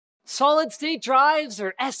Solid-state drives,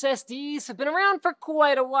 or SSDs, have been around for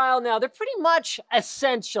quite a while now. They're pretty much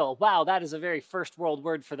essential. Wow, that is a very first world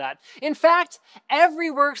word for that. In fact, every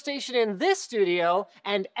workstation in this studio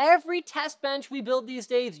and every test bench we build these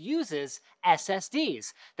days uses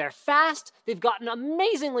SSDs. They're fast, they've gotten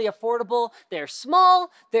amazingly affordable, they're small,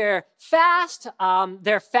 they're fast,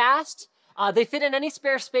 they fit in any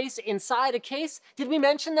spare space inside a case. Did we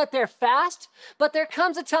mention that they're fast? But there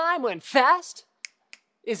comes a time when fast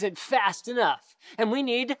isn't fast enough, and we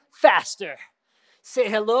need faster. Say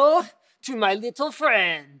hello to my little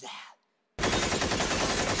friend.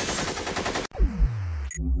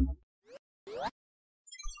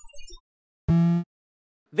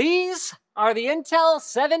 These are the Intel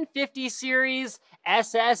 750 series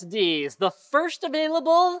SSDs, the first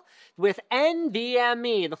available with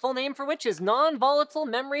NVMe, the full name for which is Non-Volatile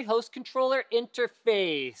Memory Host Controller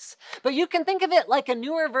Interface. But you can think of it like a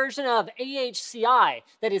newer version of AHCI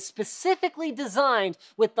that is specifically designed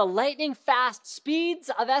with the lightning-fast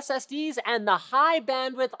speeds of SSDs and the high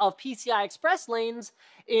bandwidth of PCI Express lanes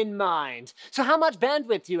in mind. So how much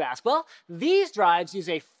bandwidth, you ask? Well, these drives use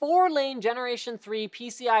a 4-lane Generation 3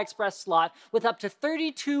 PCI Express slot with up to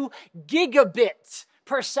 32 gigabits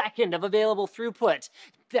per second of available throughput.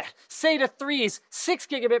 The SATA 3's 6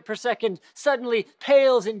 gigabit per second suddenly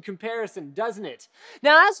pales in comparison, doesn't it?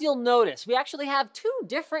 Now, as you'll notice, we actually have two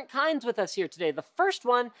different kinds with us here today. The first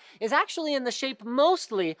one is actually in the shape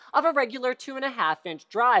mostly of a regular 2.5-inch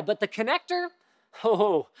drive, but the connector,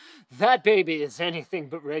 oh, that baby is anything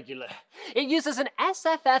but regular. It uses an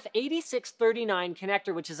SFF8639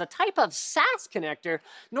 connector, which is a type of SAS connector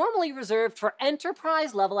normally reserved for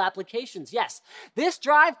enterprise-level applications. Yes, this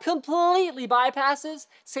drive completely bypasses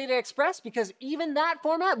SATA Express because even that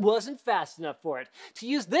format wasn't fast enough for it. To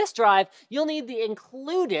use this drive, you'll need the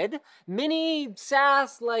included mini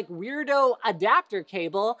SAS-like weirdo adapter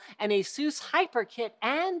cable and a SUSE HyperKit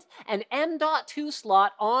and an M.2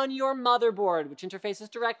 slot on your motherboard, which interfaces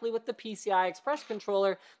directly with the PCI Express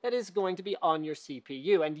controller that is going to be on your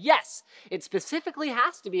CPU. And yes, it specifically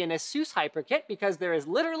has to be in a SUSE HyperKit because there is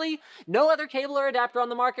literally no other cable or adapter on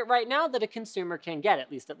the market right now that a consumer can get,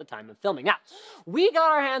 at least at the time of filming. Now, we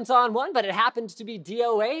got our hands on one, but it happened to be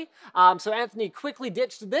DOA, so Anthony quickly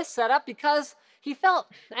ditched this setup because he felt,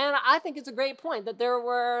 and I think it's a great point, that there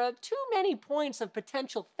were too many points of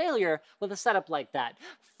potential failure with a setup like that.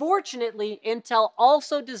 Fortunately, Intel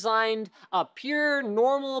also designed a pure,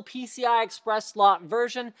 normal PCI Express slot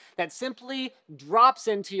version that simply drops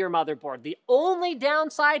into your motherboard. The only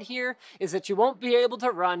downside here is that you won't be able to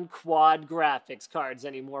run quad graphics cards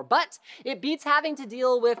anymore, but it beats having to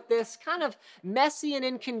deal with this kind of messy and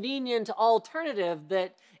inconvenient alternative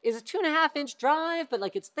that is a 2.5-inch drive, but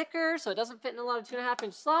like it's thicker, so it doesn't fit in a lot of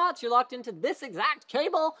 2.5-inch slots. You're locked into this exact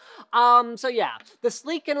cable. So yeah, the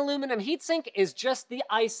sleek and aluminum heatsink is just the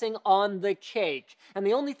icing on the cake. And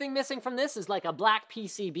the only thing missing from this is like a black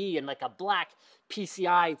PCB and like a black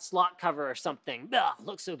PCI slot cover or something. Ugh,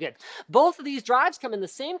 looks so good. Both of these drives come in the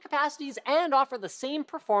same capacities and offer the same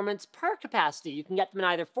performance per capacity. You can get them in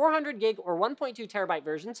either 400 gig or 1.2 terabyte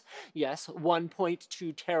versions. Yes,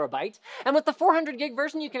 1.2 terabyte. And with the 400 gig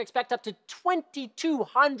version, you can expect up to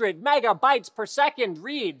 2,200 megabytes per second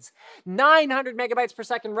reads, 900 megabytes per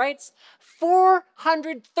second writes,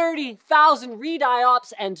 430,000 read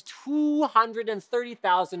IOPS, and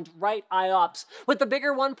 230,000 write IOPS. With the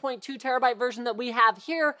bigger 1.2 terabyte version that we have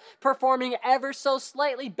here, performing ever so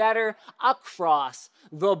slightly better across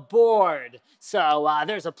the board. So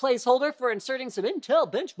there's a placeholder for inserting some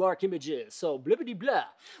Intel benchmark images, so blibbity blah.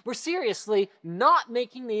 We're seriously not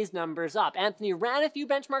making these numbers up. Anthony ran a few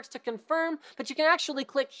benchmarks to confirm, but you can actually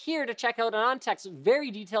click here to check out an OnTech's very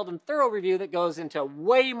detailed and thorough review that goes into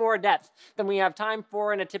way more depth than we have time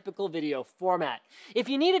for in a typical video format. If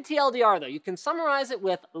you need a TLDR though, you can summarize it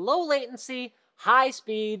with low latency, high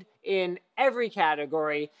speed in every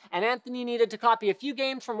category, and Anthony needed to copy a few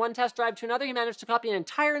games from one test drive to another. He managed to copy an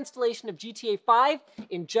entire installation of GTA 5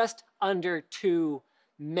 in just under 2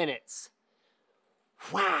 minutes.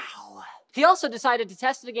 Wow. He also decided to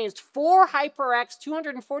test it against 4 HyperX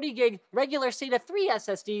 240 gig regular SATA 3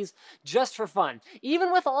 SSDs just for fun.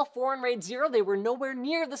 Even with all 4 in RAID 0, they were nowhere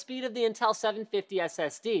near the speed of the Intel 750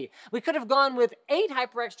 SSD. We could have gone with 8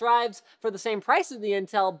 HyperX drives for the same price as the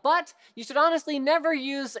Intel, but you should honestly never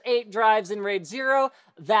use 8 drives in RAID 0.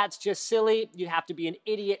 That's just silly. You'd have to be an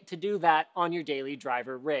idiot to do that on your daily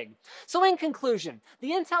driver rig. So in conclusion,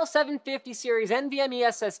 the Intel 750 series NVMe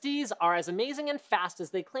SSDs are as amazing and fast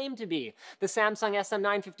as they claim to be. The Samsung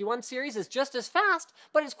SM951 series is just as fast,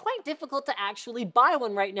 but it's quite difficult to actually buy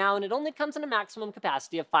one right now, and it only comes in a maximum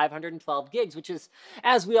capacity of 512 gigs, which is,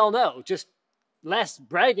 as we all know, just less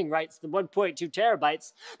bragging rights than 1.2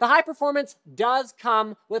 terabytes. The high performance does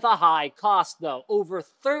come with a high cost though, over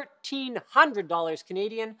 $1,300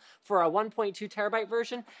 Canadian for a 1.2 terabyte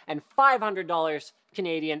version and $500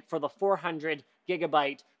 Canadian for the 400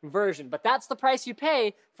 gigabyte version. But that's the price you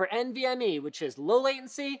pay for NVMe, which is low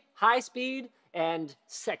latency, high speed, and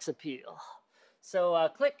sex appeal. So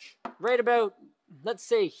click right about, let's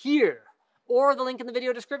say here, or the link in the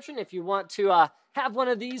video description if you want to have one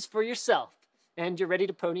of these for yourself and you're ready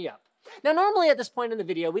to pony up. Now, normally at this point in the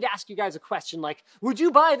video, we'd ask you guys a question like, would you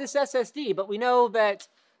buy this SSD? But we know that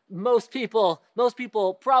most people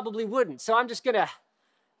probably wouldn't. So I'm just gonna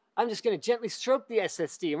gently stroke the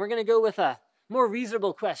SSD, and we're gonna go with a more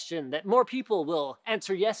reasonable question that more people will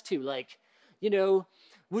answer yes to, like, you know,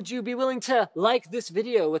 would you be willing to like this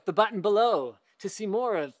video with the button below to see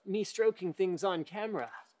more of me stroking things on camera?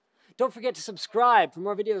 Don't forget to subscribe for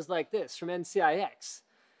more videos like this from NCIX.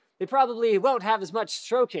 They probably won't have as much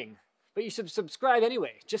stroking, but you should subscribe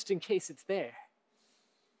anyway, just in case it's there.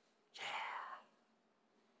 Yeah.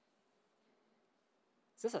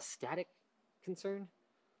 Is this a static concern?